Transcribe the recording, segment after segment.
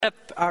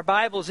our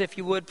Bibles, if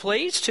you would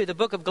please, to the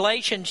book of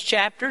Galatians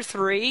chapter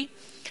 3.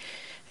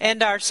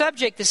 And our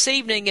subject this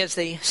evening is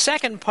the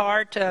second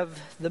part of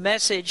the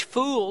message,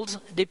 Fools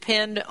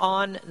Depend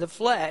on the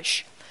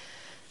Flesh.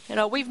 You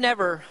know, we've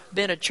never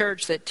been a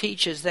church that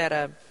teaches that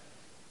a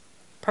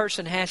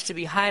person has to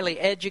be highly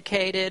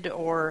educated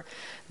or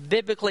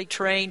biblically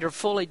trained or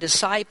fully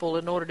discipled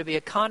in order to be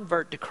a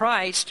convert to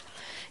Christ.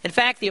 In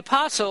fact, the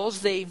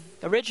apostles, the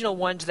original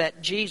ones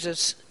that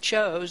Jesus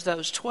chose,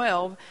 those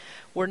 12,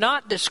 were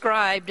not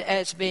described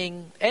as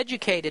being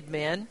educated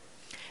men.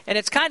 And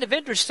it's kind of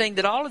interesting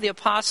that all of the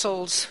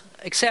apostles,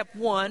 except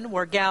one,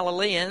 were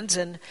Galileans,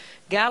 and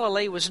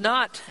Galilee was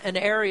not an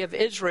area of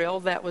Israel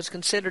that was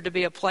considered to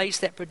be a place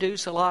that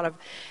produced a lot of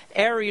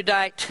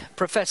erudite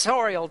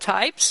professorial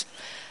types.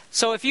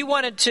 So if you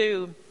wanted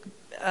to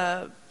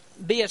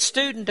be a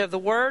student of the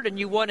Word and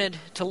you wanted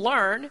to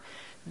learn,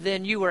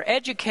 then you were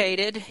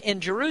educated in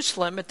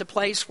Jerusalem at the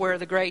place where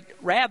the great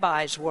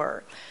rabbis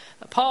were.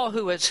 Paul,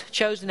 who was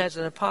chosen as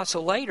an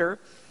apostle later,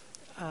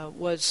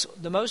 was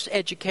the most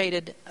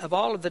educated of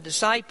all of the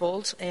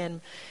disciples,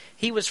 and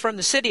he was from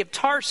the city of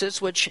Tarsus,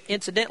 which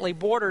incidentally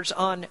borders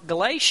on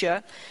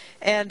Galatia.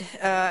 And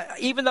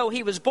even though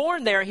he was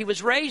born there, he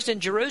was raised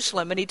in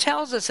Jerusalem. And he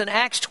tells us in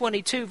Acts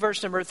 22,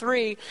 verse number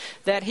 3,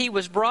 that he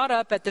was brought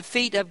up at the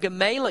feet of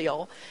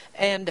Gamaliel.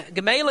 And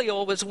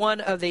Gamaliel was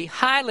one of the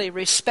highly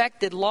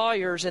respected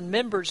lawyers and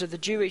members of the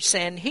Jewish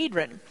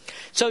Sanhedrin.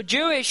 So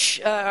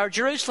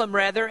Jerusalem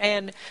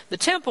and the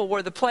temple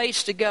were the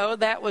place to go.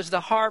 That was the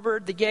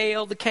Harvard, the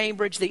Yale, the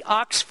Cambridge, the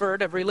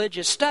Oxford of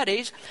religious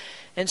studies.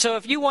 And so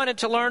if you wanted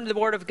to learn the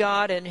Word of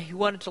God and you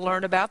wanted to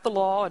learn about the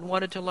law and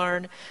wanted to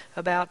learn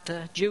about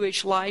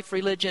Jewish life,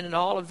 religion, and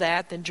all of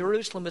that, then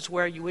Jerusalem is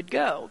where you would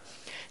go.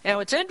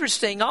 Now it's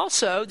interesting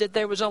also that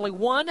there was only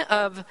one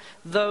of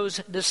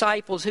those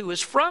disciples who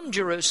was from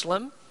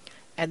Jerusalem,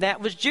 and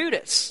that was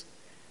Judas.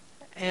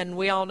 And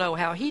we all know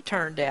how he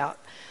turned out.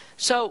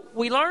 So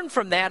we learn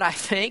from that, I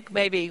think,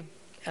 maybe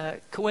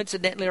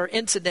coincidentally or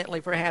incidentally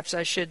perhaps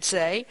I should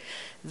say,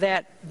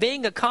 that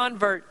being a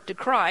convert to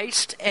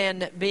Christ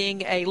and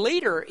being a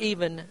leader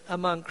even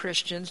among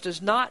Christians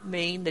does not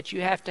mean that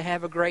you have to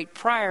have a great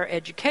prior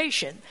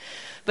education.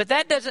 But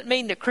that doesn't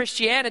mean that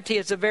Christianity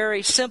is a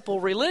very simple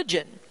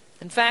religion.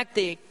 In fact,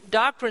 the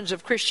doctrines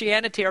of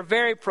Christianity are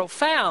very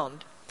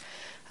profound.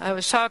 I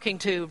was talking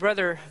to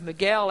Brother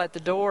Miguel at the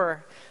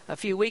door a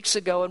few weeks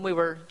ago, and we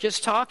were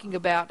just talking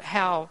about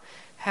how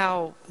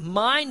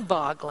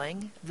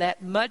mind-boggling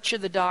that much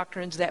of the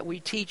doctrines that we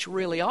teach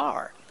really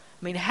are.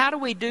 I mean, how do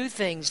we do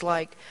things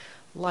like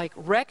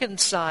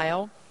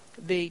reconcile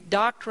the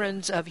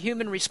doctrines of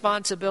human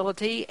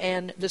responsibility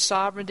and the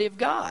sovereignty of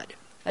God?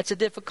 That's a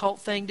difficult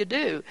thing to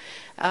do.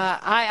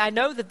 I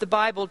know that the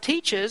Bible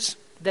teaches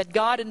that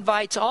God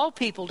invites all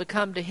people to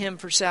come to Him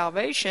for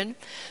salvation,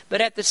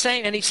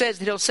 and He says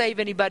that He'll save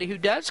anybody who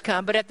does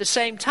come, but at the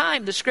same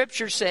time, the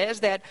Scripture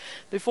says that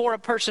before a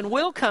person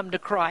will come to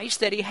Christ,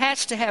 that he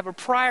has to have a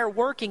prior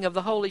working of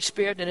the Holy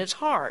Spirit in his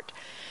heart.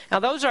 Now,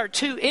 those are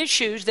two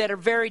issues that are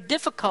very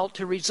difficult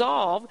to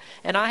resolve,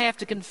 and I have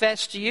to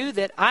confess to you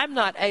that I'm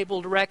not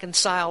able to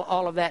reconcile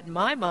all of that in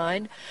my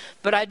mind,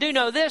 but I do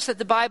know this, that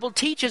the Bible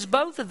teaches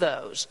both of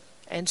those.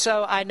 And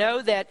so I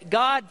know that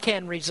God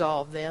can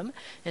resolve them.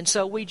 And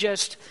so we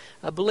just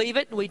believe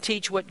it and we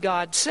teach what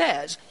God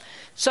says.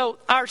 So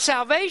our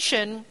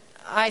salvation,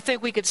 I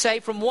think we could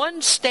say from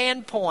one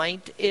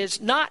standpoint,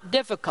 is not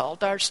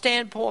difficult.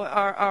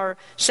 Our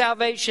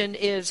salvation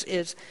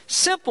is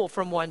simple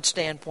from one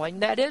standpoint.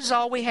 And that is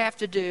all we have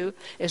to do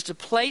is to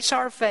place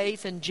our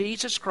faith in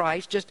Jesus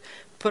Christ. Just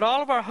put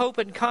all of our hope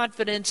and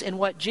confidence in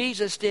what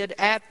Jesus did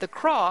at the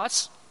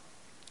cross.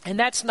 And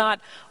that's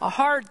not a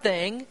hard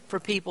thing for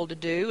people to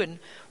do in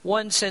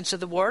one sense of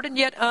the word. And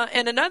yet,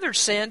 in another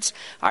sense,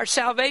 our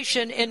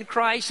salvation in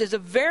Christ is a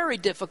very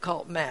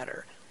difficult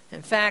matter.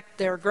 In fact,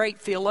 there are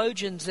great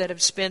theologians that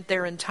have spent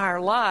their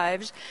entire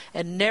lives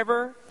and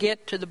never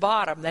get to the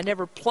bottom. They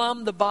never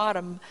plumb the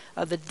bottom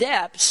of the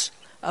depths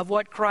of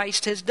what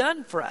Christ has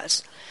done for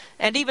us.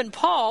 And even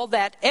Paul,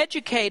 that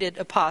educated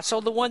apostle,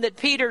 the one that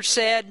Peter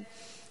said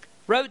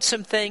wrote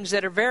some things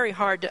that are very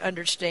hard to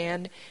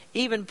understand.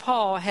 Even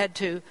Paul had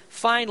to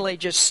finally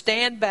just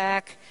stand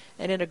back,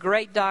 and in a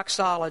great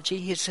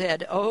doxology he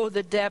said, "Oh,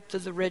 the depth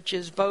of the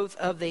riches, both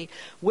of the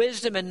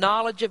wisdom and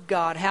knowledge of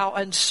God, how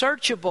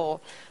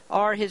unsearchable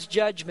are His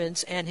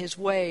judgments and His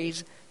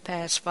ways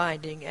past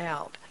finding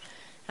out."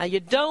 Now, you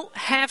don't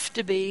have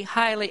to be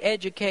highly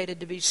educated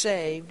to be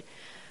saved,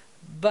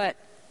 but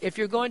if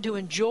you're going to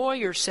enjoy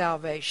your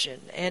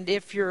salvation, and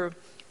if you're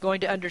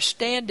going to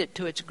understand it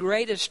to its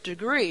greatest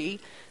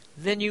degree,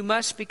 then you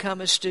must become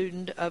a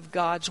student of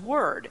God's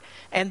Word.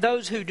 And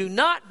those who do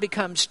not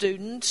become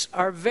students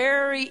are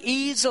very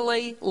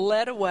easily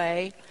led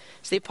away.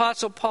 As the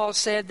Apostle Paul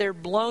said, they're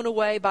blown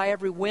away by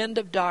every wind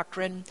of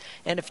doctrine.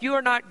 And if you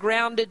are not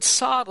grounded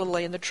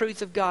solidly in the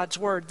truth of God's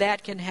Word,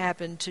 that can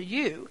happen to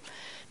you.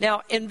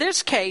 Now, in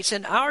this case,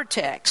 in our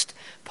text,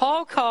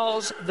 Paul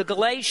calls the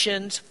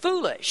Galatians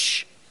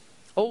foolish.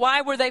 Well,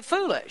 why were they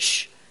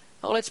foolish?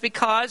 Well, it's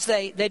because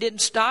they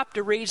didn't stop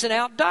to reason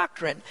out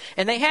doctrine.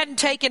 And they hadn't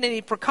taken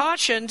any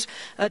precautions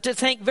to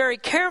think very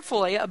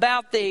carefully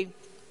about the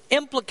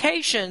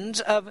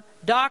implications of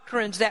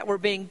doctrines that were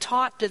being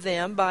taught to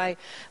them by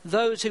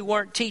those who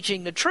weren't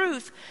teaching the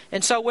truth.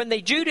 And so when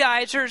the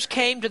Judaizers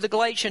came to the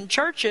Galatian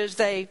churches,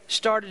 they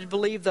started to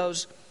believe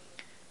those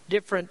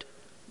different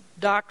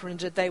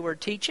doctrines that they were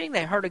teaching.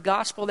 They heard a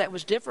gospel that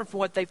was different from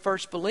what they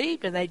first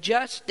believed, and they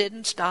just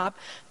didn't stop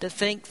to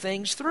think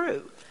things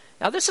through.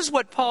 Now, this is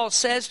what Paul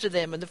says to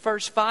them in the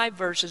first 5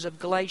 verses of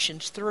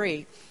Galatians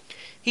 3.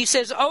 He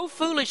says, O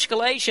foolish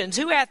Galatians,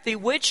 who hath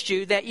bewitched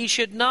you that ye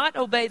should not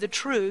obey the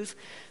truth,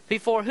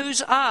 before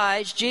whose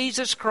eyes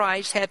Jesus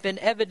Christ hath been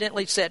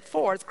evidently set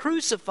forth,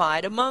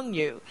 crucified among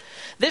you?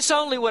 This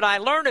only would I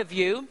learn of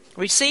you.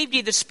 Received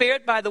ye the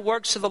Spirit by the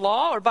works of the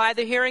law, or by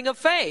the hearing of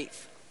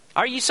faith?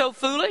 Are ye so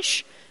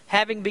foolish?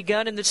 Having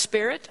begun in the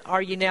Spirit,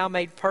 are ye now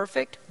made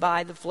perfect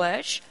by the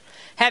flesh?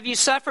 Have you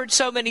suffered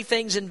so many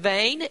things in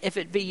vain, if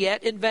it be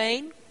yet in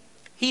vain?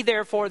 He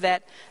therefore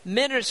that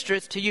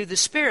ministereth to you the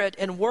Spirit,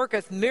 and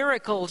worketh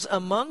miracles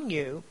among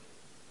you,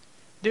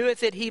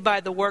 doeth it he by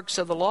the works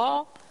of the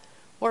law,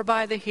 or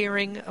by the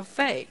hearing of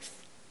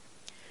faith?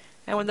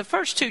 Now in the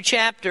first 2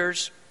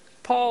 chapters,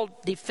 Paul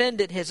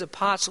defended his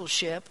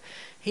apostleship.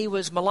 He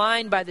was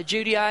maligned by the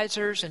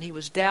Judaizers, and he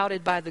was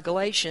doubted by the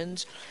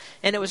Galatians.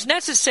 And it was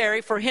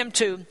necessary for him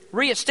to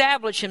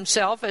reestablish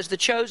himself as the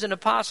chosen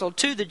apostle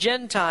to the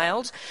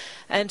Gentiles.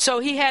 And so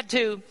he had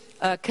to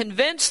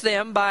convince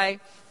them by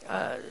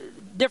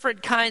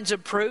different kinds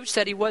of proofs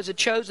that he was a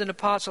chosen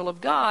apostle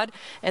of God.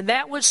 And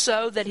that was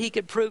so that he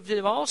could prove to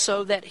them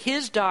also that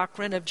his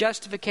doctrine of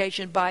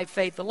justification by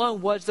faith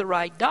alone was the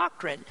right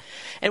doctrine.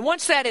 And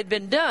once that had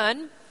been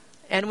done,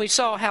 and we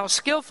saw how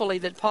skillfully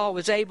that Paul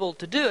was able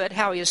to do it,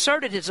 how he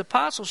asserted his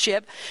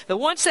apostleship. But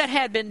once that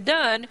had been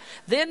done,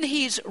 then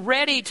he's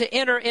ready to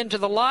enter into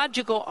the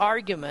logical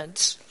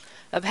arguments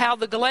of how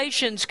the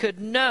Galatians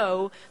could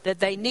know that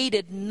they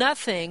needed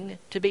nothing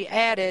to be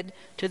added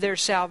to their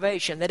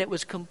salvation, that it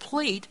was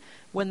complete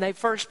when they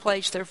first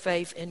placed their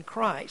faith in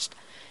Christ.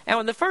 Now,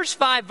 in the first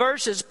 5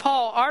 verses,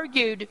 Paul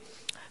argued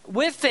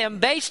with them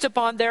based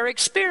upon their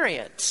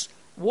experience.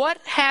 What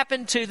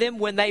happened to them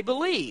when they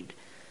believed?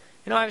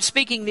 You know, I was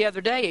speaking the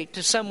other day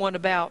to someone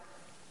about,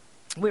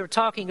 we were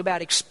talking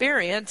about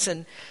experience,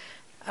 and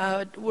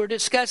we're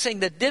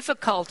discussing the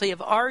difficulty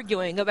of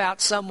arguing about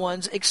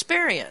someone's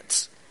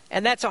experience.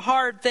 And that's a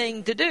hard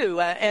thing to do.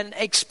 And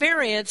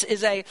experience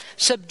is a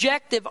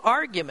subjective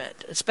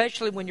argument,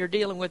 especially when you're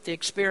dealing with the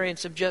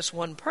experience of just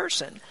one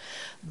person.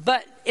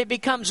 But it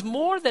becomes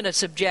more than a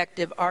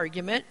subjective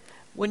argument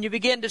when you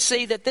begin to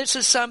see that this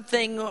is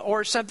something,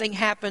 or something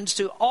happens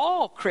to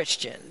all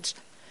Christians.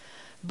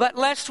 But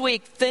lest we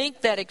think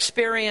that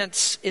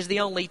experience is the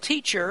only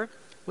teacher,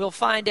 we'll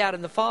find out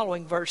in the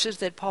following verses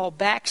that Paul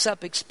backs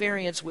up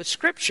experience with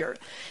Scripture.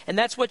 And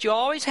that's what you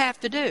always have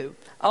to do.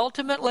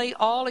 Ultimately,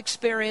 all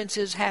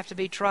experiences have to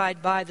be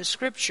tried by the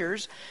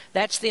Scriptures.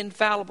 That's the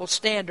infallible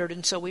standard.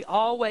 And so we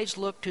always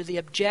look to the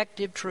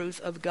objective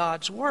truth of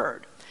God's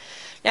Word.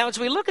 Now, as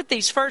we look at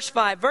these first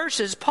 5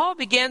 verses, Paul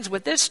begins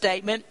with this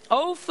statement,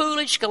 O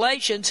foolish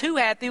Galatians, who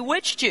hath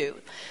bewitched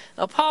you?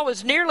 Now, Paul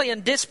was nearly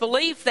in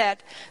disbelief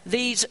that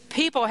these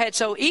people had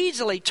so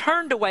easily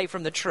turned away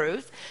from the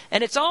truth,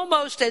 and it's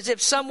almost as if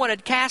someone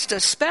had cast a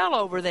spell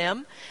over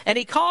them, and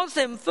he calls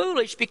them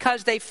foolish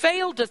because they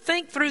failed to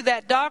think through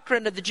that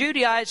doctrine of the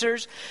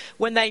Judaizers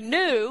when they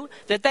knew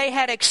that they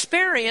had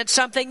experienced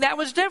something that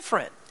was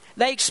different.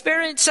 They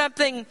experienced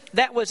something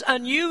that was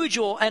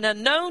unusual and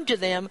unknown to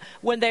them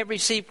when they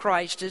received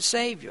Christ as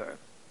Savior.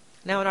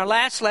 Now, in our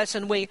last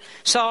lesson, we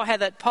saw how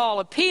that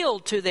Paul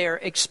appealed to their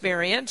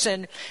experience,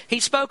 and he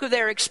spoke of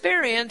their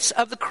experience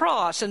of the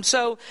cross. And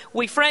so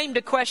we framed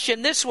a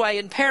question this way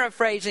in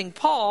paraphrasing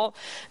Paul.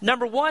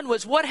 Number 1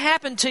 was, what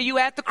happened to you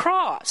at the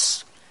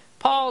cross?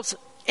 Paul's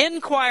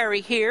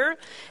inquiry here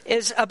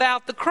is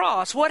about the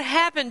cross. What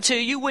happened to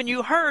you when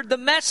you heard the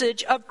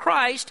message of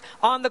Christ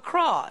on the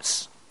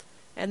cross?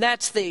 And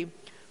that's the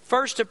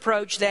first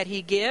approach that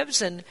he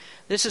gives, and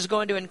this is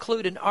going to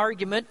include an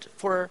argument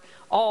for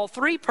all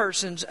 3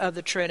 persons of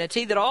the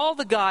Trinity, that all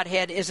the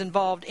Godhead is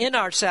involved in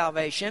our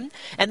salvation.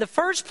 And the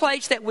first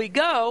place that we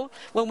go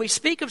when we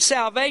speak of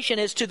salvation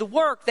is to the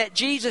work that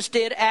Jesus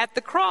did at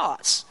the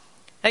cross.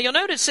 Now you'll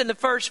notice in the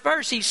first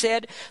verse he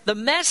said, the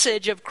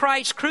message of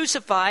Christ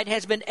crucified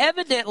has been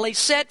evidently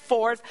set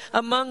forth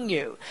among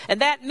you. And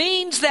that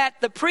means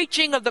that the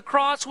preaching of the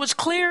cross was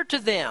clear to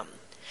them.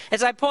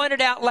 As I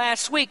pointed out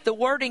last week, the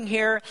wording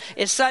here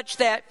is such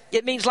that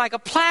it means like a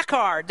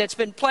placard that's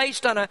been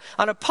placed on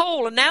a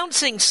pole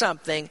announcing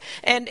something.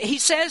 And he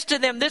says to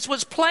them, this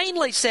was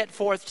plainly set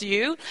forth to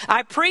you.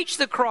 I preached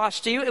the cross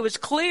to you. It was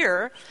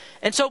clear.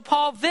 And so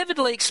Paul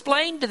vividly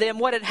explained to them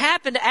what had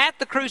happened at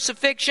the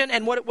crucifixion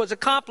and what it was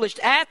accomplished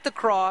at the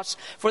cross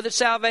for the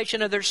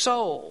salvation of their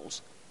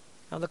souls.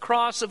 Now, the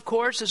cross, of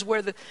course, is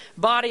where the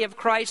body of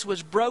Christ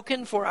was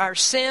broken for our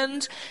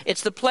sins.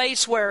 It's the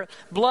place where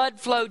blood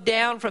flowed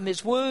down from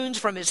his wounds,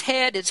 from his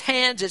head, his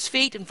hands, his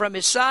feet, and from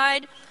his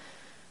side.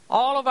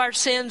 All of our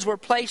sins were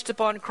placed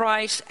upon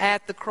Christ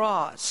at the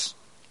cross.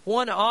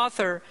 One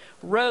author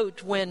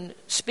wrote, when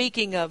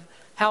speaking of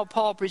how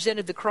Paul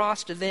presented the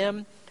cross to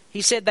them,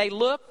 he said, "They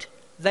looked,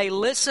 they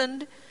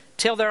listened,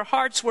 till their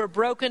hearts were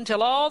broken,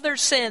 till all their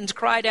sins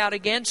cried out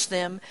against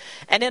them.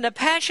 And in a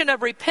passion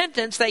of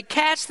repentance, they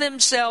cast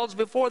themselves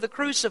before the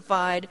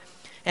crucified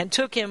and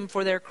took him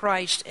for their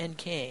Christ and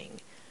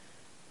King."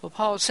 Well,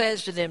 Paul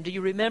says to them, do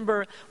you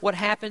remember what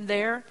happened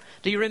there?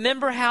 Do you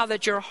remember how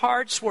that your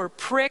hearts were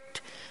pricked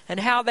and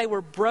how they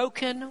were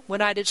broken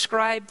when I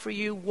described for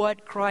you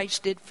what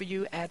Christ did for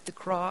you at the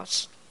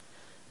cross?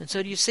 And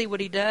so do you see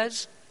what he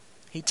does?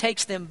 He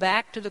takes them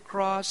back to the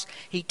cross.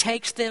 He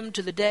takes them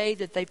to the day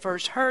that they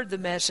first heard the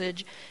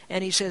message,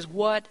 and he says,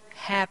 what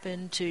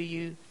happened to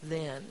you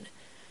then?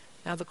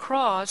 Now, the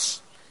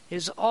cross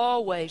is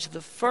always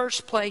the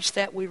first place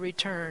that we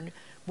return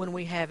when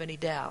we have any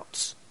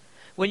doubts.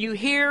 When you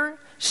hear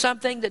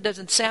something that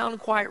doesn't sound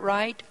quite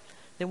right,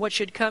 then what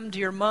should come to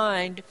your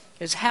mind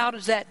is, how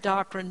does that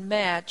doctrine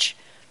match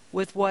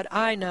with what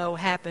I know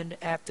happened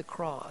at the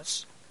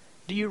cross?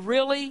 Do you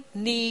really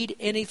need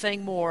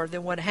anything more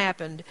than what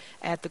happened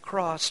at the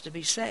cross to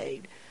be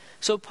saved?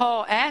 So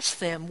Paul asked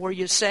them, were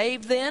you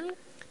saved then?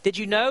 Did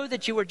you know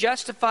that you were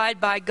justified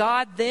by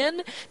God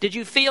then? Did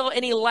you feel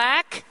any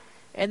lack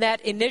in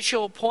that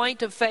initial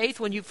point of faith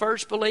when you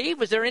first believed?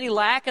 Was there any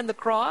lack in the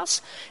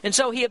cross? And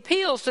so he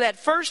appeals to that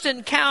first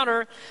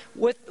encounter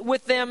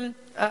with them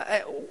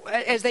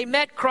as they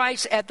met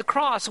Christ at the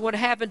cross and what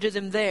happened to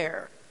them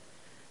there.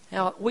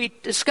 Now, we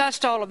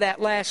discussed all of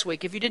that last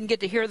week. If you didn't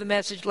get to hear the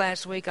message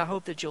last week, I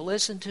hope that you'll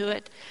listen to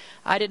it.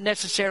 I didn't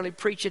necessarily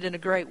preach it in a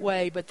great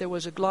way, but there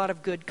was a lot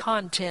of good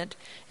content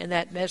in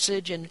that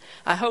message, and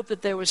I hope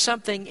that there was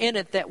something in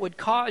it that would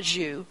cause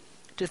you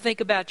to think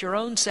about your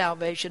own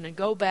salvation and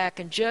go back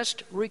and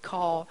just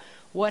recall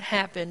what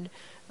happened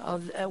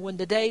when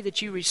the day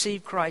that you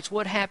received Christ,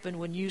 what happened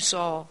when you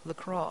saw the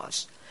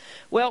cross.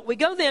 Well, we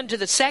go then to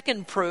the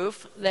second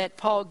proof that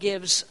Paul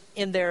gives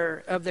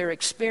of their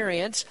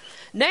experience.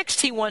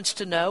 Next, he wants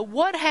to know,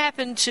 what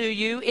happened to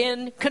you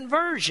in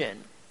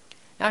conversion?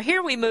 Now,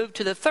 here we move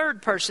to the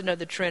third person of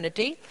the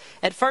Trinity.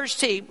 At first,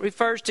 he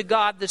refers to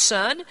God the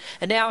Son,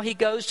 and now he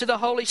goes to the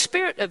Holy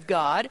Spirit of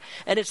God,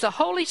 and it's the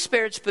Holy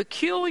Spirit's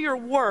peculiar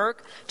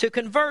work to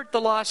convert the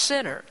lost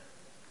sinner.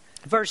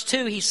 Verse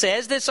 2, he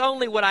says, "This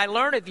only would I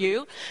learn of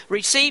you.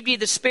 Received ye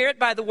the Spirit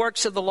by the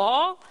works of the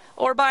law,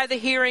 or by the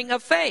hearing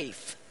of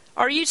faith?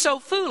 Are ye so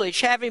foolish,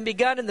 having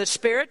begun in the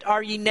Spirit,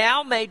 are ye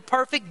now made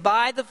perfect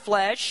by the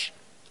flesh?"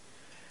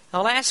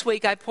 Now, last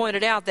week I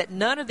pointed out that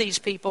none of these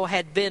people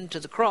had been to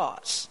the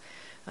cross.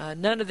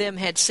 None of them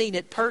had seen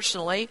it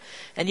personally,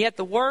 and yet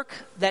the work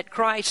that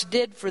Christ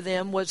did for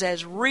them was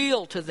as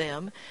real to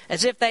them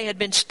as if they had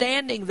been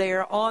standing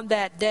there on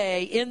that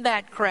day in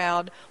that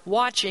crowd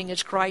watching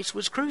as Christ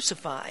was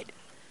crucified.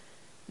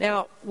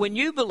 Now, when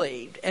you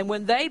believed and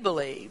when they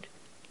believed,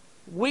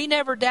 we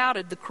never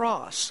doubted the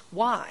cross.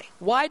 Why?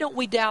 Why don't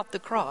we doubt the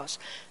cross?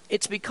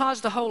 It's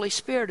because the Holy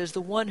Spirit is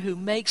the one who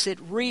makes it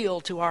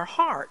real to our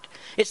heart.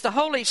 It's the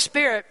Holy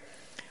Spirit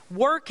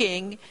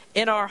working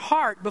in our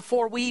heart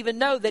before we even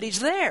know that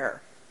He's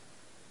there.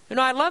 You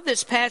know, I love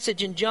this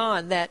passage in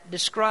John that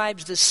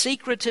describes the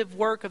secretive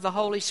work of the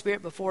Holy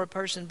Spirit before a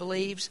person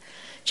believes.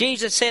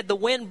 Jesus said, "The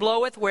wind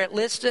bloweth where it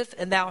listeth,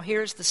 and thou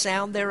hearest the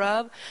sound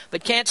thereof,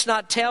 but canst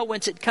not tell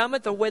whence it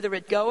cometh or whither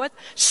it goeth.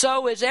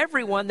 So is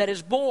everyone that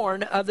is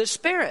born of the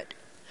Spirit."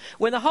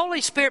 When the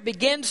Holy Spirit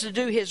begins to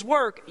do His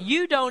work,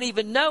 you don't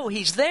even know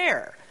He's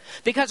there.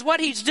 Because what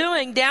He's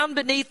doing down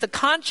beneath the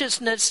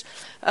consciousness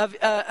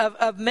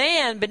of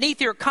man,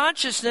 beneath your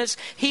consciousness,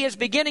 He is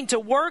beginning to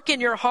work in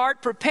your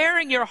heart,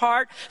 preparing your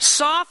heart,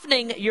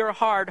 softening your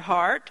hard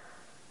heart.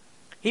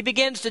 He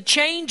begins to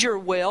change your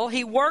will.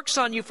 He works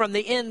on you from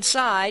the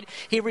inside.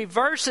 He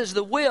reverses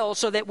the will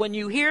so that when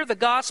you hear the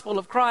gospel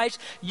of Christ,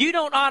 you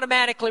don't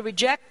automatically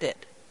reject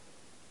it.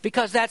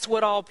 Because that's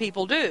what all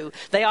people do.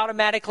 They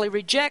automatically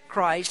reject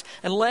Christ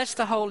unless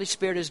the Holy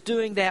Spirit is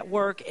doing that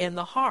work in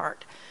the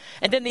heart.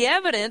 And then the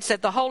evidence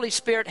that the Holy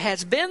Spirit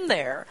has been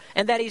there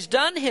and that He's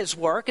done His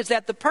work is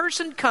that the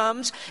person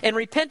comes in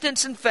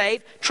repentance and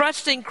faith,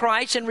 trusting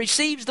Christ, and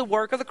receives the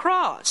work of the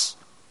cross.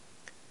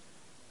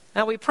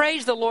 Now we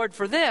praise the Lord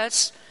for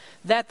this,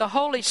 that the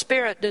Holy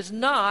Spirit does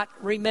not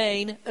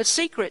remain a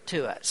secret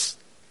to us.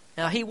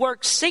 Now He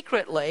works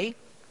secretly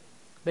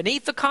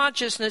beneath the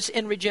consciousness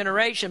in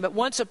regeneration, but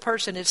once a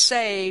person is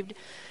saved,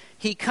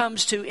 He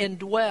comes to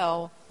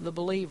indwell the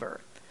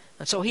believer.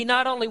 And so He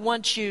not only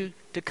wants you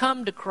to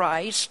come to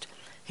Christ,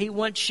 He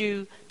wants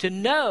you to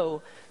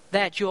know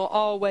that you'll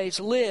always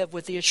live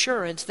with the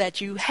assurance that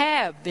you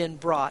have been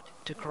brought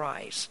to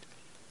Christ.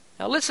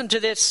 Now listen to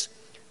this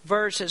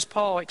verse as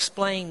Paul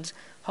explains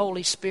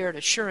Holy Spirit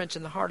assurance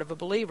in the heart of a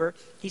believer.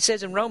 He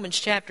says in Romans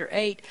chapter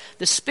 8,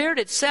 "The Spirit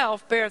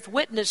itself beareth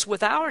witness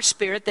with our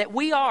spirit that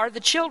we are the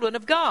children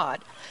of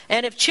God.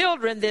 And if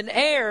children, then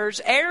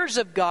heirs, heirs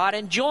of God,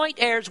 and joint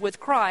heirs with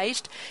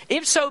Christ,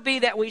 if so be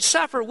that we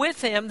suffer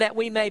with Him, that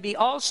we may be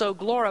also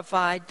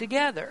glorified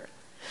together."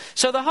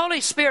 So the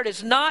Holy Spirit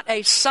is not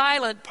a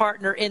silent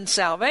partner in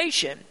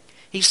salvation.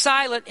 He's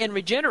silent in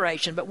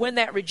regeneration, but when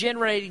that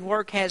regenerating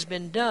work has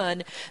been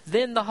done,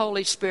 then the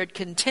Holy Spirit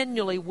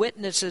continually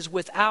witnesses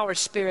with our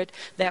spirit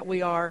that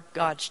we are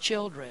God's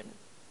children.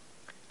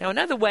 Now,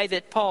 another way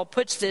that Paul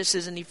puts this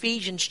is in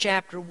Ephesians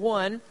chapter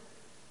 1,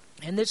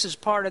 and this is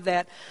part of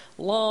that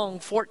long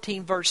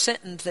 14-verse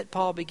sentence that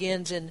Paul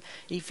begins in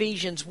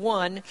Ephesians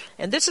 1.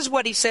 And this is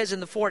what he says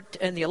in the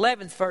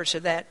 11th verse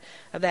of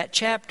that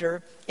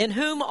chapter. In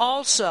whom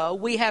also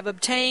we have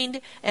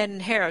obtained an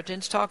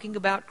inheritance, talking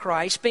about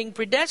Christ, being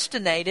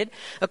predestinated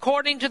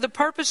according to the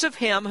purpose of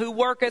him who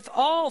worketh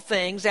all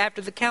things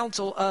after the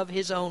counsel of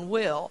his own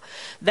will,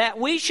 that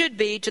we should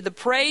be to the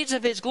praise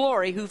of his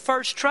glory, who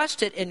first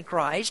trusted in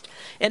Christ,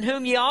 in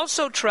whom ye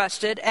also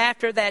trusted,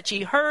 after that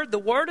ye heard the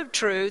word of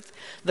truth,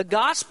 the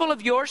gospel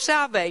of your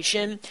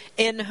salvation,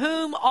 in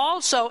whom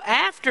also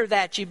after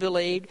that ye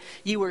believed,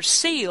 ye were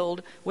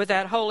sealed with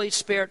that Holy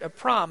Spirit of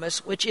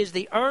promise, which is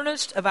the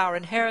earnest of our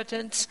inheritance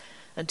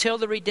until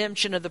the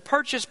redemption of the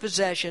purchased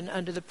possession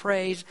unto the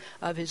praise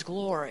of his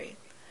glory.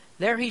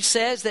 There he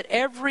says that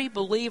every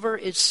believer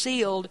is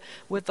sealed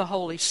with the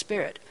Holy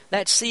Spirit.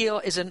 That seal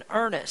is an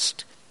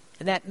earnest,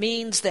 and that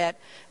means that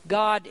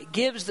God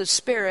gives the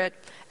Spirit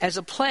as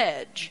a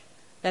pledge,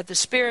 that the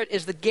Spirit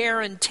is the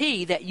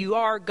guarantee that you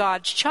are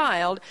God's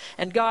child,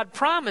 and God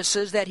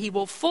promises that he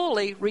will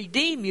fully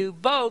redeem you,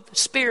 both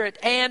spirit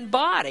and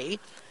body,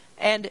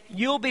 and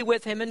you'll be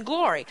with him in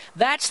glory.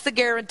 That's the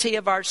guarantee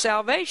of our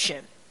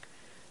salvation.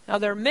 Now,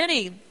 there are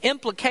many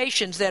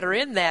implications that are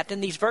in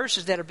these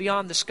verses that are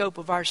beyond the scope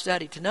of our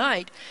study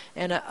tonight,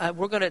 and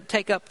we're going to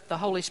take up the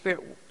Holy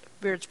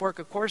Spirit's work,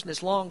 of course, in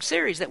this long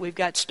series that we've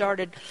got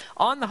started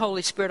on the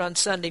Holy Spirit on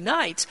Sunday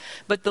nights.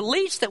 But the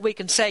least that we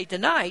can say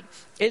tonight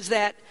is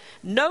that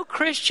no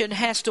Christian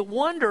has to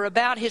wonder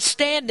about his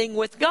standing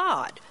with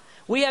God.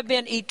 We have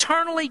been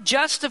eternally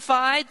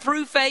justified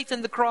through faith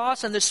in the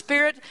cross, and the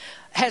Spirit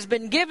has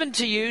been given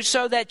to you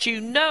so that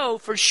you know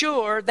for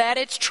sure that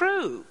it's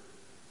true.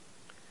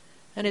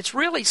 And it's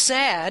really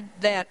sad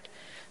that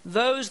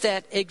those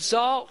that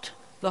exalt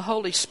the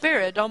Holy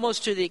Spirit,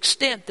 almost to the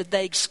extent that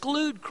they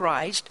exclude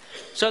Christ,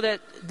 so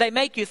that they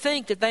make you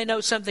think that they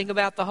know something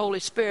about the Holy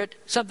Spirit,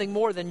 something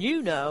more than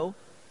you know,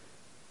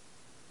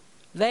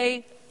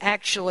 they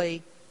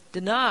actually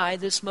deny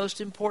this most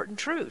important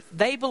truth.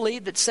 They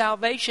believe that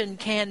salvation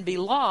can be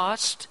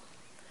lost,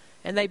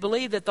 and they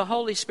believe that the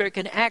Holy Spirit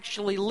can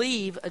actually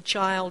leave a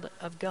child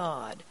of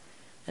God.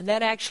 And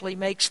that actually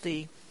makes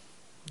the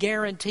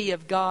guarantee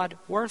of God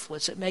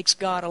worthless. It makes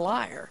God a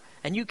liar.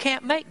 And you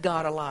can't make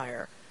God a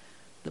liar.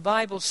 The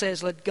Bible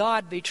says, let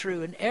God be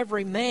true and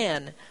every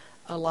man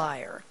a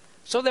liar.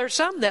 So there are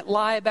some that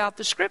lie about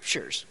the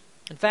Scriptures.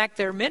 In fact,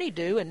 there are many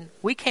do, and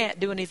we can't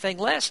do anything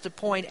less to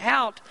point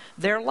out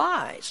their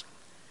lies.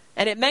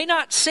 And it may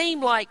not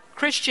seem like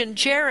Christian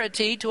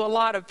charity to a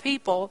lot of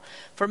people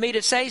for me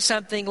to say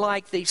something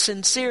like the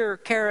sincere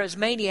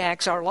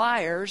charismaniacs are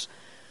liars,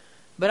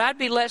 but I'd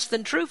be less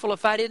than truthful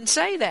if I didn't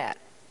say that.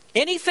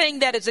 Anything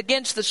that is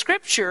against the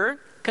Scripture,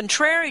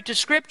 contrary to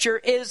Scripture,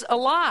 is a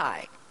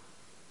lie.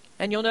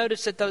 And you'll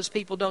notice that those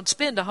people don't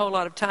spend a whole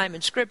lot of time in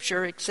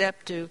Scripture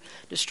except to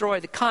destroy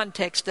the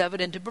context of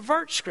it and to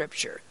pervert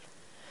Scripture.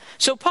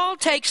 So Paul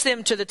takes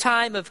them to the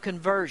time of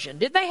conversion.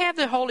 Did they have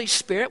the Holy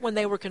Spirit when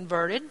they were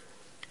converted?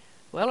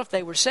 Well, if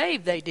they were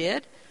saved, they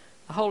did.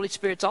 The Holy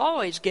Spirit's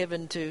always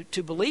given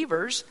to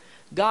believers.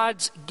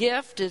 God's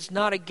gift is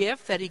not a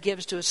gift that he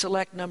gives to a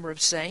select number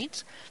of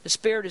saints. The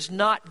Spirit is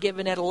not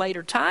given at a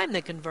later time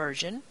than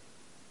conversion.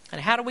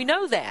 And how do we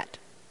know that?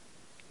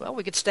 Well,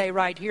 we could stay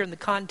right here in the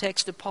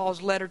context of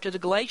Paul's letter to the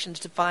Galatians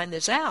to find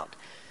this out.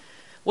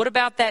 What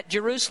about that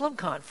Jerusalem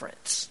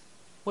conference?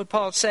 What did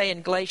Paul say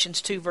in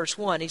Galatians 2 verse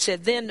 1? He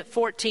said, then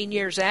 14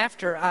 years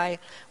after I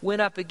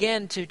went up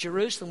again to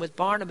Jerusalem with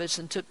Barnabas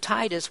and took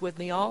Titus with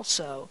me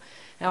also.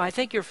 Now I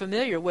think you're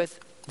familiar with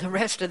the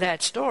rest of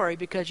that story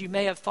because you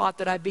may have thought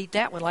that I beat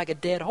that one like a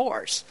dead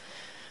horse.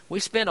 We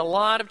spent a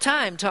lot of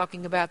time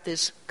talking about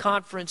this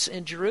conference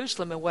in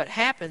Jerusalem and what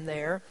happened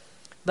there.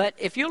 But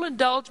if you'll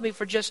indulge me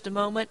for just a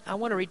moment, I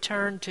want to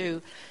return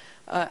to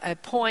a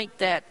point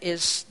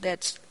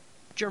that's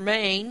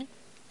germane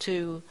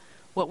to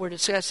what we're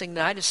discussing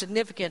tonight, a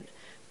significant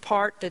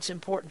part that's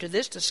important to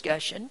this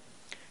discussion.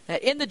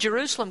 That in the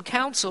Jerusalem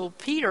Council,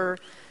 Peter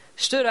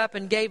stood up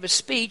and gave a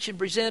speech and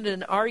presented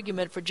an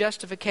argument for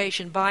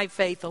justification by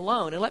faith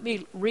alone. And let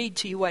me read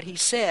to you what he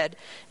said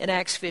in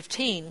Acts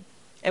 15.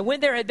 And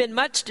when there had been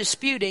much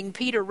disputing,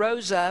 Peter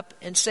rose up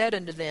and said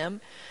unto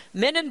them,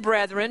 Men and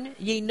brethren,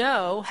 ye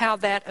know how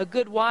that a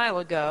good while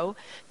ago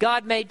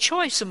God made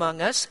choice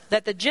among us,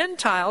 that the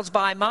Gentiles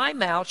by my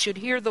mouth should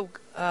hear the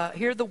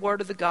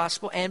word of the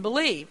gospel and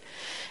believe.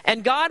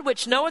 And God,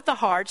 which knoweth the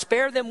hearts,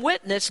 bare them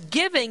witness,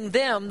 giving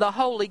them the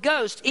Holy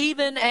Ghost,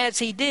 even as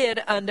he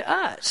did unto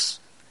us.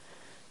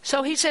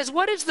 So he says,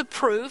 what is the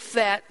proof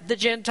that the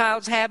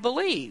Gentiles have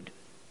believed?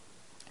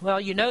 Well,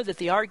 you know that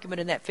the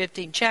argument in that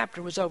 15th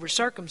chapter was over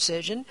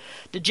circumcision.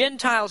 The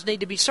Gentiles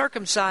need to be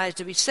circumcised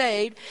to be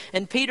saved.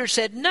 And Peter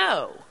said,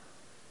 no.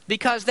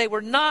 because they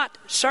were not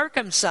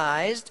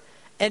circumcised,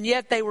 and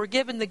yet they were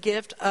given the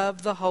gift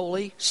of the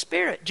Holy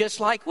Spirit, just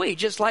like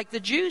the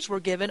Jews were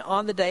given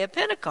on the day of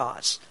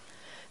Pentecost.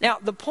 Now,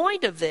 the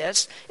point of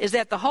this is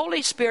that the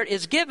Holy Spirit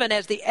is given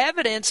as the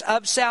evidence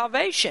of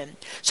salvation.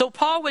 So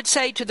Paul would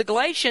say to the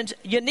Galatians,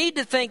 you need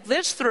to think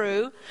this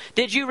through.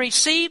 Did you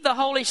receive the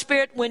Holy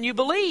Spirit when you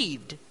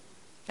believed?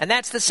 And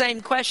that's the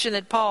same question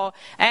that Paul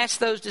asked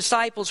those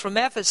disciples from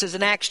Ephesus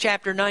in Acts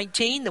chapter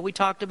 19 that we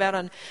talked about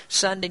on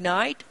Sunday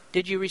night.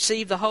 Did you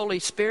receive the Holy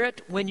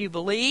Spirit when you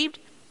believed?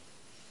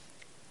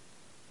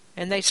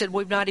 And they said,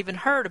 we've not even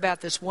heard about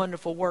this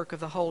wonderful work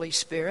of the Holy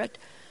Spirit.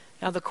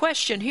 Now, the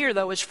question here,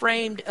 though, is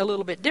framed a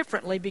little bit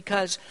differently,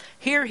 because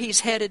here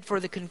he's headed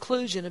for the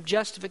conclusion of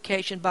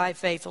justification by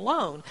faith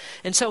alone.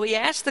 And so he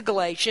asked the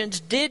Galatians,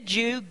 did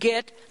you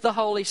get the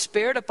Holy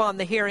Spirit upon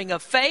the hearing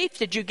of faith?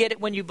 Did you get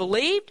it when you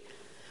believed?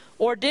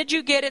 Or did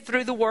you get it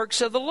through the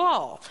works of the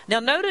law? Now,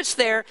 notice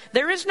there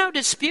is no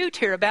dispute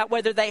here about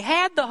whether they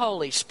had the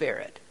Holy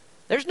Spirit.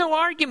 There's no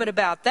argument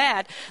about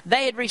that.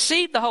 They had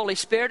received the Holy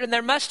Spirit, and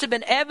there must have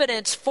been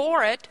evidence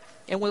for it.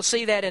 And we'll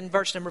see that in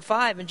verse number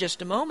 5 in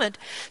just a moment.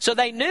 So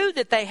they knew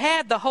that they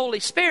had the Holy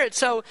Spirit.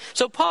 So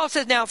Paul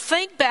says, now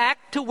think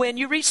back to when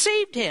you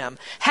received him.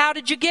 How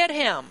did you get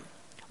him?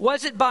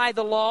 Was it by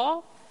the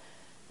law?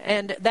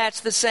 And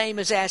that's the same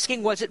as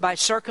asking, was it by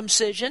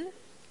circumcision?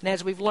 And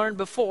as we've learned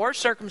before,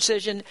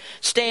 circumcision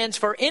stands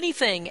for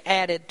anything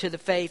added to the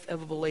faith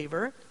of a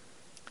believer.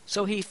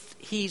 So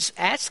he's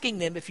asking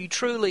them, if you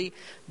truly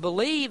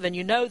believe and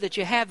you know that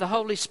you have the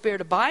Holy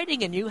Spirit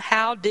abiding in you,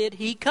 how did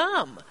he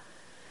come?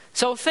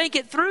 So think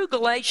it through,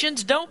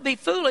 Galatians. Don't be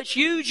foolish.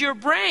 Use your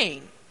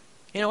brain.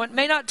 You know, it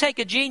may not take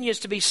a genius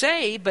to be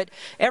saved, but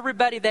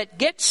everybody that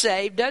gets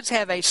saved does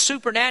have a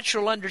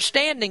supernatural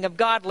understanding of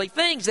godly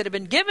things that have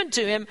been given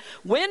to him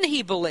when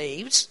he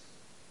believes.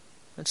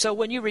 And so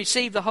when you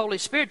receive the Holy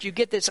Spirit, you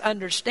get this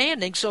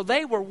understanding. So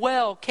they were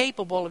well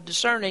capable of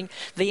discerning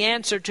the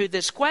answer to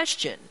this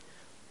question.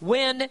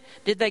 When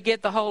did they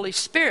get the Holy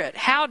Spirit?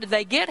 How did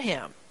they get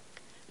him?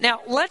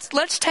 Now,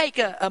 let's take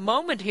a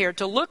moment here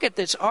to look at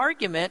this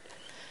argument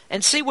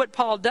and see what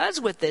Paul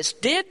does with this.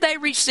 Did they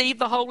receive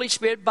the Holy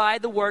Spirit by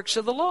the works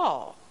of the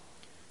law?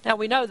 Now,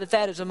 we know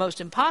that is a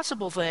most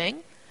impossible thing,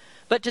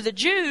 but to the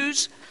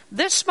Jews,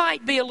 this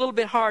might be a little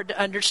bit hard to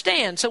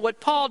understand. So what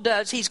Paul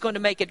does, he's going to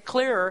make it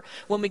clearer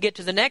when we get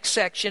to the next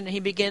section. He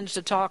begins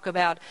to talk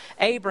about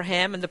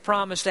Abraham and the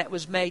promise that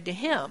was made to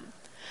him.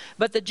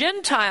 But the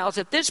Gentiles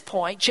at this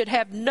point should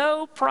have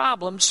no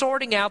problem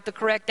sorting out the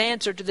correct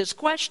answer to this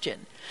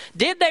question.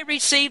 Did they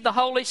receive the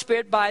Holy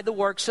Spirit by the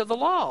works of the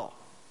law?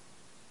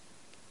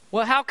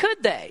 Well, how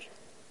could they?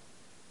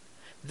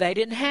 They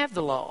didn't have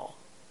the law.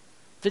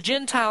 The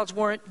Gentiles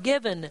weren't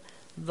given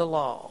the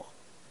law.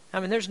 I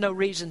mean, there's no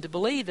reason to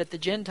believe that the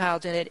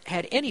Gentiles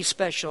had any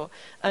special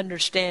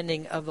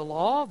understanding of the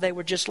law. They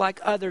were just like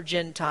other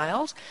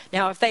Gentiles.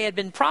 Now, if they had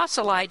been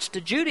proselytes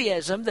to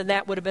Judaism, then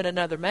that would have been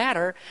another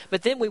matter.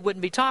 But then we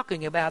wouldn't be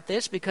talking about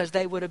this because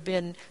they would have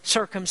been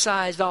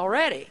circumcised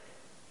already.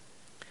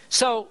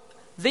 So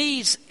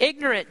these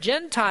ignorant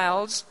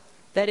Gentiles,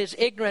 that is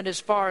ignorant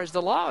as far as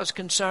the law is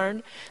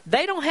concerned,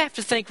 they don't have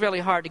to think really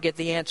hard to get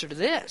the answer to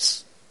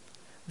this.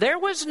 There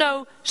was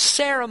no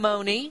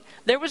ceremony,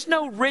 there was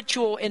no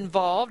ritual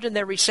involved in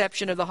their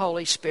reception of the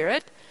Holy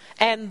Spirit,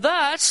 and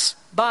thus,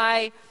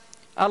 by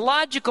a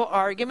logical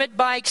argument,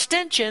 by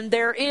extension,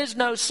 there is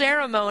no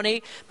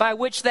ceremony by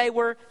which they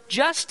were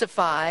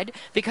justified,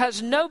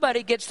 because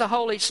nobody gets the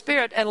Holy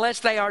Spirit unless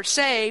they are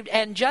saved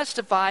and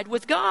justified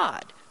with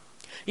God.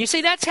 You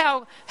see, that's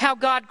how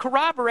God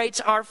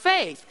corroborates our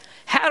faith.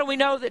 How do we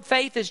know that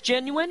faith is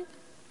genuine?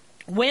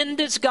 When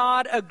does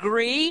God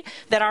agree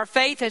that our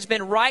faith has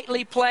been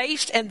rightly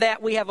placed and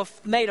that we have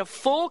made a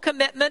full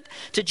commitment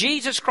to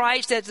Jesus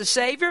Christ as the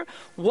Savior?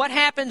 What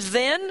happens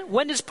then?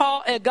 When is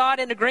God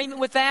in agreement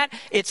with that?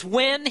 It's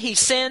when He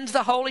sends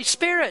the Holy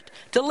Spirit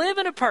to live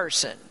in a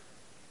person.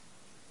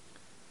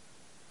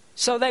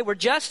 So they were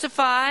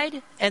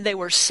justified and they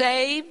were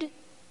saved,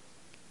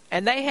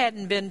 and they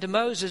hadn't been to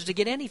Moses to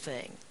get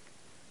anything.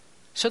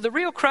 So the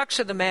real crux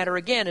of the matter,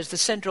 again, is the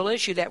central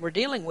issue that we're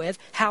dealing with.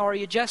 How are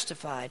you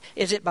justified?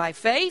 Is it by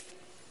faith,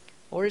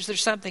 or is there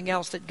something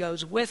else that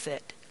goes with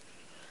it?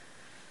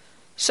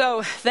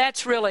 So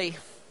that's really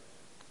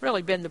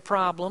been the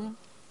problem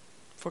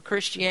for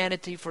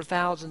Christianity for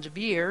thousands of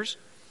years.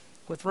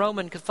 With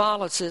Roman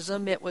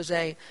Catholicism, it was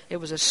a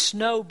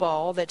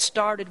snowball that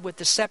started with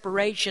the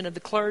separation of the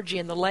clergy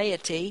and the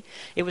laity.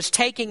 It was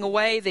taking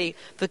away the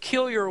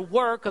peculiar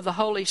work of the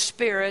Holy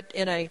Spirit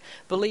in a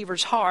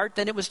believer's heart.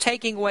 Then it was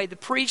taking away the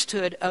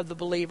priesthood of the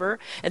believer.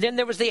 And then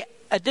there was the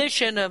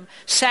addition of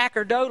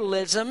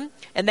sacerdotalism,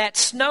 and that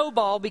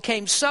snowball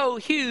became so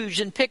huge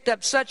and picked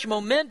up such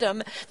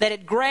momentum that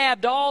it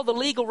grabbed all the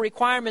legal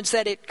requirements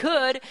that it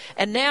could,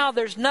 and now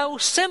there's no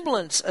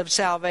semblance of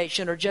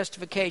salvation or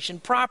justification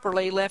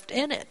properly left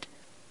in it.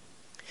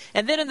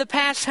 And then in the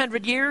past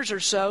 100 years or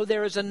so,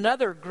 there is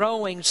another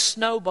growing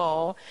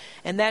snowball,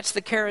 and that's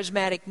the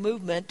charismatic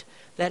movement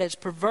that has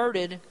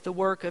perverted the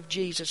work of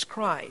Jesus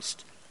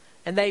Christ.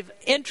 And they've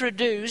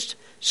introduced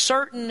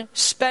certain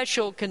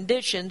special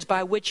conditions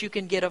by which you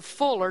can get a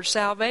fuller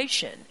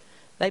salvation.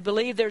 They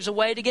believe there's a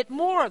way to get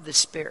more of the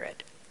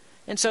Spirit.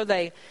 And so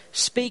they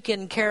speak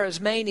in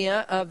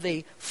charismania of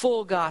the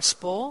full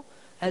gospel,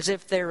 as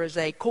if there is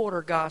a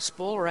quarter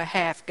gospel or a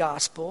half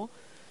gospel.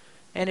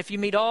 And if you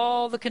meet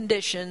all the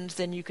conditions,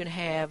 then you can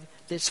have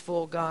this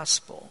full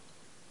gospel.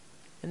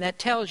 And that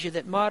tells you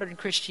that modern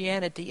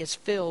Christianity is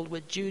filled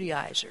with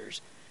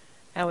Judaizers.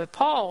 Now, if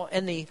Paul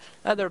and the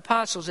other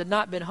apostles had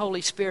not been Holy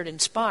Spirit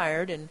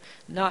inspired and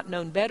not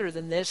known better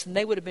than this, then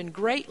they would have been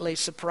greatly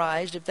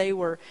surprised if they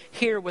were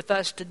here with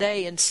us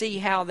today and see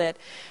how that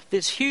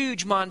this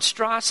huge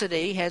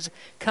monstrosity has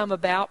come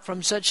about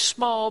from such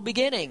small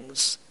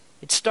beginnings.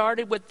 It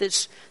started with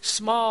this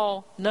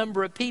small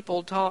number of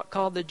people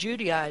called the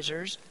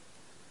Judaizers.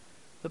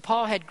 But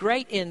Paul had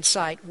great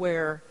insight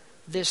where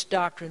this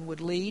doctrine would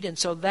lead, and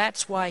so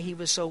that's why he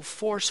was so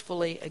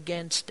forcefully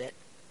against it.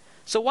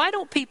 So why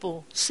don't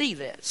people see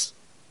this?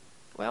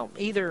 Well,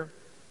 either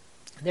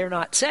they're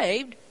not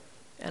saved,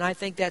 and I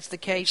think that's the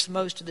case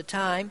most of the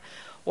time,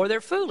 or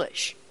they're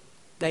foolish.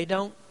 They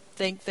don't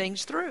think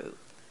things through.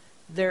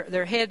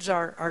 Their heads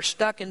are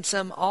stuck in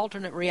some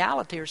alternate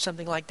reality or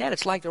something like that.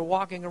 It's like they're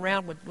walking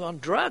around on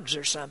drugs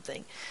or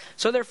something.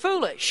 So they're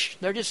foolish.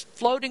 They're just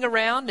floating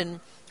around,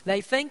 and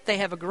they think they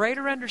have a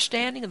greater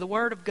understanding of the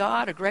Word of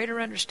God, a greater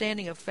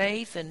understanding of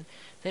faith, and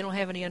they don't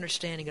have any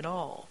understanding at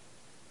all.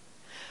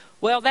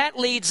 Well, that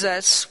leaves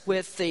us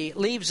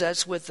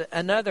with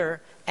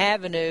another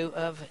avenue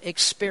of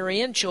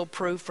experiential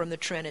proof from the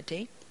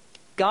Trinity.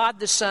 God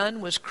the Son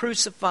was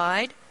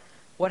crucified.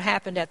 What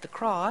happened at the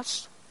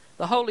cross?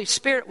 The Holy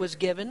Spirit was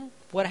given.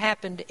 What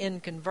happened in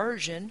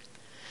conversion?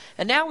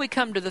 And now we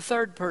come to the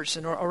third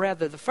person, or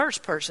rather the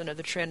first person of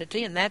the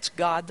Trinity, and that's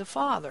God the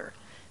Father.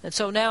 And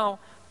so now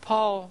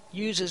Paul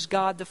uses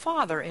God the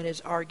Father in his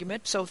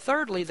argument. So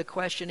thirdly, the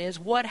question is,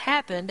 what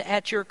happened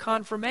at your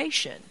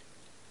confirmation?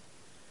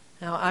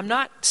 Now, I'm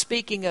not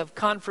speaking of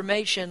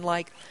confirmation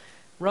like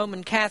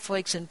Roman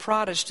Catholics and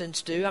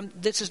Protestants do.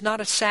 This is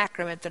not a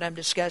sacrament that I'm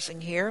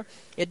discussing here.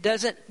 It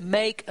doesn't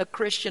make a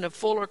Christian a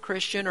fuller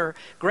Christian or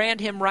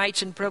grant him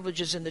rights and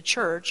privileges in the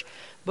church.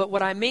 But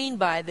what I mean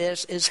by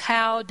this is,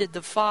 how did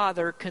the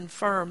Father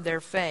confirm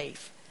their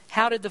faith?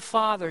 How did the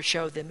Father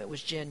show them it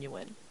was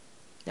genuine?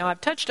 Now,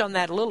 I've touched on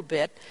that a little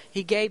bit.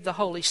 He gave the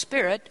Holy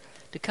Spirit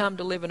to come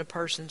to live in a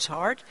person's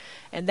heart,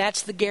 and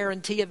that's the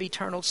guarantee of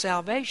eternal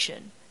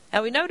salvation.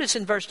 Now we notice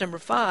in verse number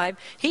 5,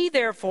 He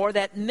therefore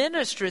that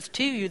ministereth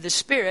to you the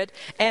Spirit,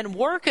 and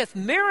worketh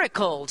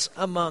miracles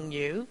among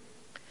you,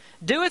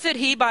 doeth it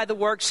He by the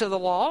works of the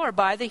law, or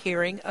by the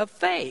hearing of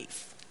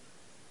faith?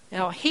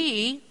 Now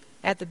He,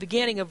 at the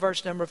beginning of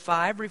verse number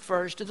 5,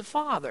 refers to the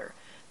Father,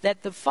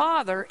 that the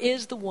Father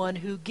is the one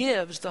who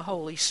gives the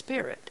Holy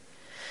Spirit.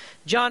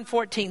 John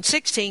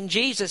 14:16,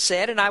 Jesus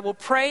said, And I will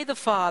pray the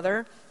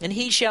Father, and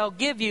He shall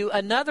give you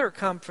another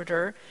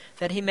Comforter,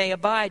 that He may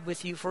abide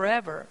with you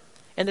forever.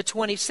 In the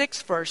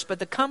 26th verse, But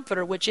the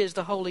Comforter, which is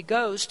the Holy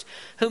Ghost,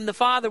 whom the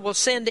Father will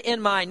send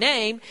in my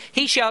name,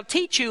 He shall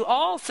teach you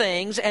all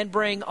things, and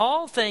bring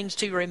all things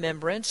to your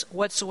remembrance,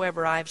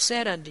 whatsoever I have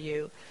said unto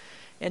you.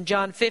 In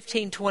John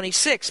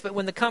 15:26, But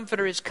when the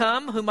Comforter is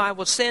come, whom I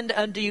will send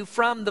unto you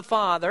from the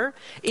Father,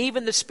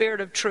 even the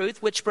Spirit of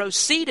truth, which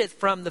proceedeth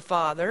from the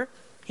Father,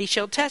 He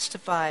shall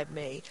testify of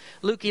me.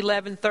 Luke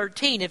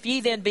 11:13, If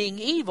ye then, being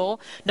evil,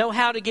 know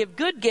how to give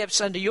good gifts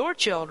unto your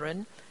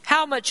children,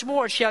 how much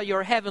more shall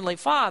your heavenly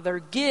Father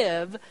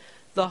give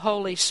the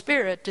Holy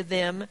Spirit to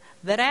them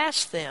that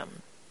ask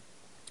them?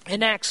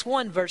 In Acts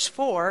 1, verse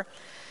 4,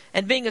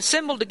 And being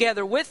assembled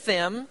together with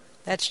them,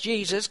 that's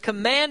Jesus,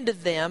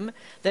 commanded them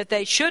that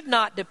they should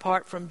not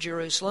depart from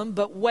Jerusalem,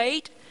 but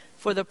wait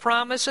for the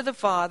promise of the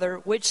Father,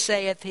 which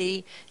saith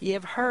He, Ye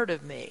have heard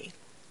of me.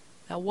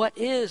 Now, what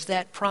is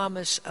that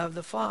promise of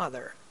the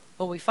Father?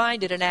 Well, we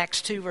find it in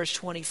Acts 2, verse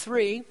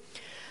 23.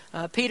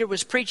 Peter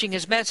was preaching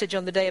his message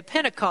on the day of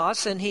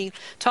Pentecost, and he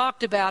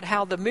talked about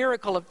how the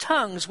miracle of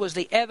tongues was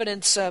the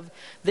evidence of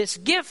this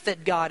gift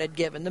that God had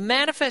given. The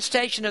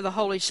manifestation of the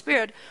Holy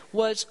Spirit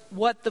was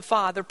what the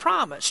Father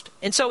promised.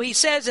 And so he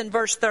says in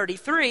verse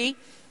 33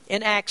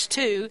 in Acts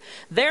 2,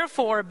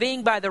 Therefore,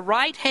 being by the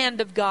right hand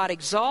of God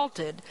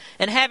exalted,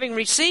 and having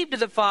received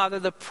of the Father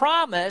the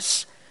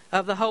promise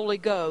of the Holy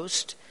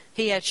Ghost,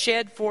 He hath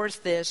shed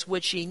forth this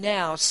which ye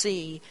now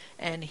see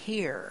and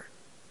hear.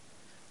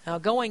 Now,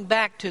 going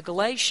back to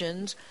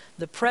Galatians,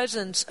 the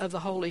presence of the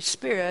Holy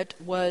Spirit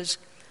was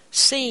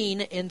seen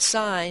in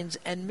signs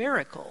and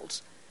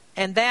miracles.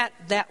 And that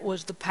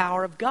was the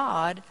power of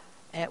God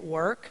at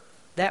work.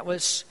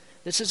 This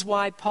is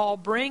why Paul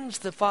brings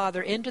the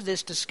Father into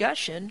this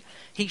discussion.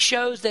 He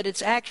shows that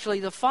it's actually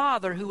the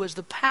Father who was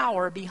the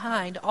power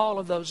behind all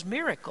of those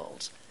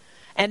miracles.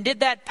 And did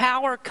that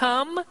power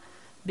come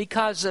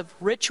because of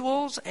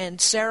rituals and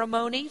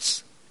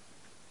ceremonies?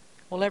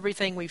 Well,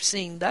 everything we've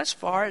seen thus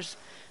far is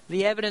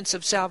the evidence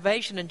of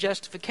salvation and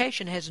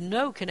justification has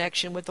no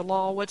connection with the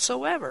law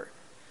whatsoever.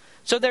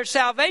 So their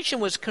salvation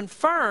was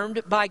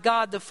confirmed by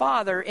God the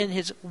Father in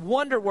His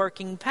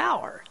wonder-working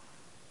power.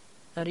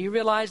 Now, do you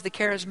realize the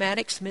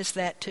charismatics miss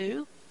that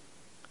too?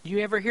 Do you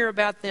ever hear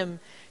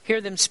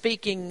them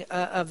speaking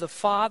of the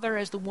Father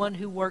as the one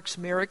who works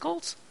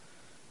miracles?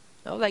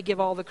 No, they give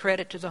all the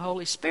credit to the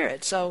Holy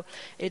Spirit. So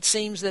it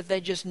seems that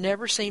they just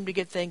never seem to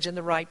get things in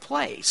the right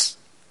place.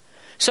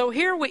 So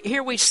here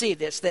we see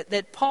this,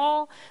 that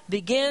Paul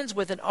begins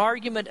with an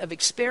argument of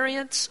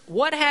experience.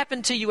 What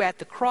happened to you at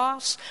the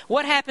cross?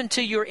 What happened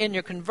to you in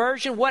your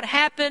conversion? What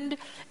happened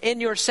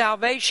in your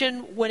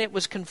salvation when it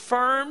was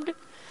confirmed?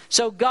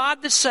 So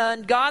God the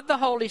Son, God the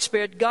Holy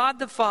Spirit, God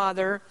the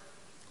Father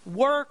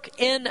work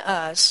in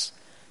us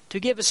to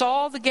give us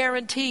all the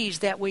guarantees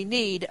that we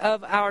need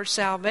of our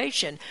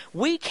salvation.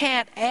 We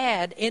can't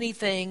add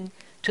anything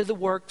to the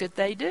work that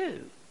they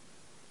do.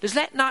 Does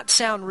that not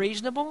sound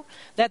reasonable?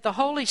 That the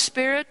Holy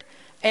Spirit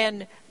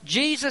and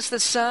Jesus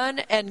the Son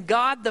and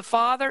God the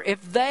Father,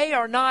 if they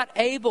are not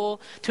able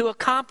to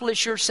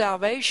accomplish your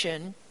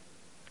salvation,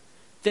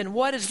 then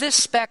what is this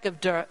speck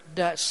of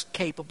dust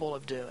capable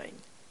of doing?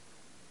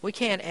 We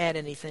can't add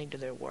anything to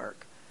their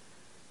work.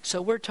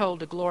 So we're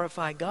told to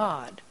glorify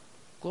God.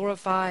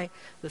 Glorify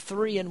the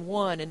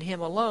three-in-one in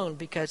Him alone,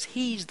 because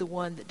He's the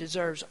one that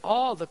deserves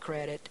all the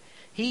credit.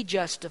 He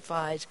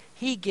justifies.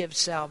 He gives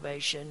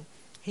salvation.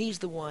 He's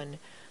the one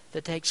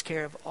that takes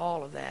care of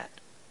all of that.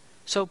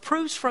 So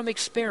proofs from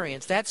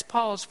experience. That's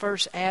Paul's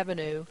first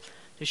avenue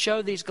to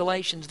show these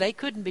Galatians they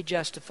couldn't be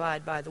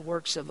justified by the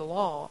works of the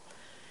law.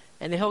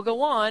 And then he'll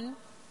go on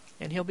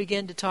and he'll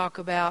begin to talk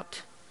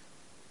about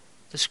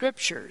the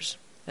Scriptures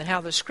and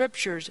how the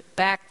Scriptures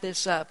back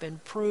this up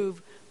and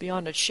prove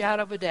beyond a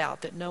shadow of a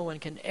doubt that no one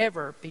can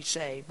ever be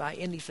saved by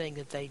anything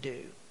that they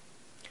do.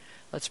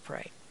 Let's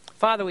pray.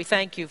 Father, we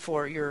thank you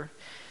for your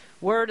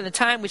word and the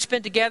time we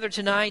spent together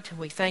tonight.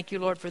 We thank you,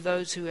 Lord, for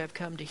those who have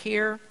come to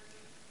hear.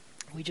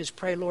 We just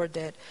pray, Lord,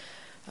 that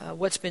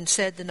what's been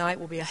said tonight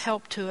will be a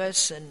help to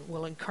us and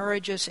will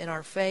encourage us in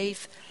our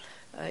faith.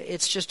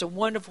 It's just a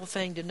wonderful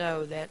thing to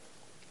know that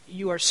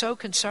you are so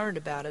concerned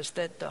about us,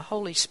 that the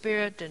Holy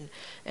Spirit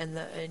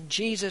and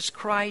Jesus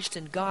Christ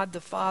and God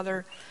the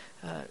Father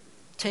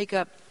take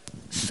up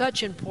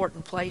such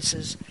important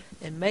places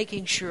in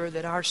making sure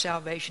that our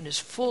salvation is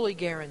fully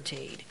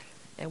guaranteed.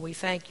 And we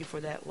thank you for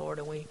that, Lord,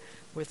 and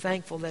we're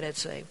thankful that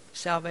it's a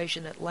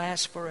salvation that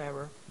lasts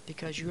forever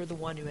because you're the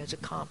one who has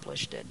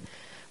accomplished it.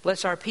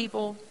 Bless our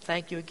people.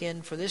 Thank you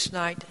again for this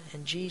night.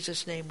 In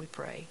Jesus' name we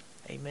pray.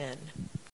 Amen.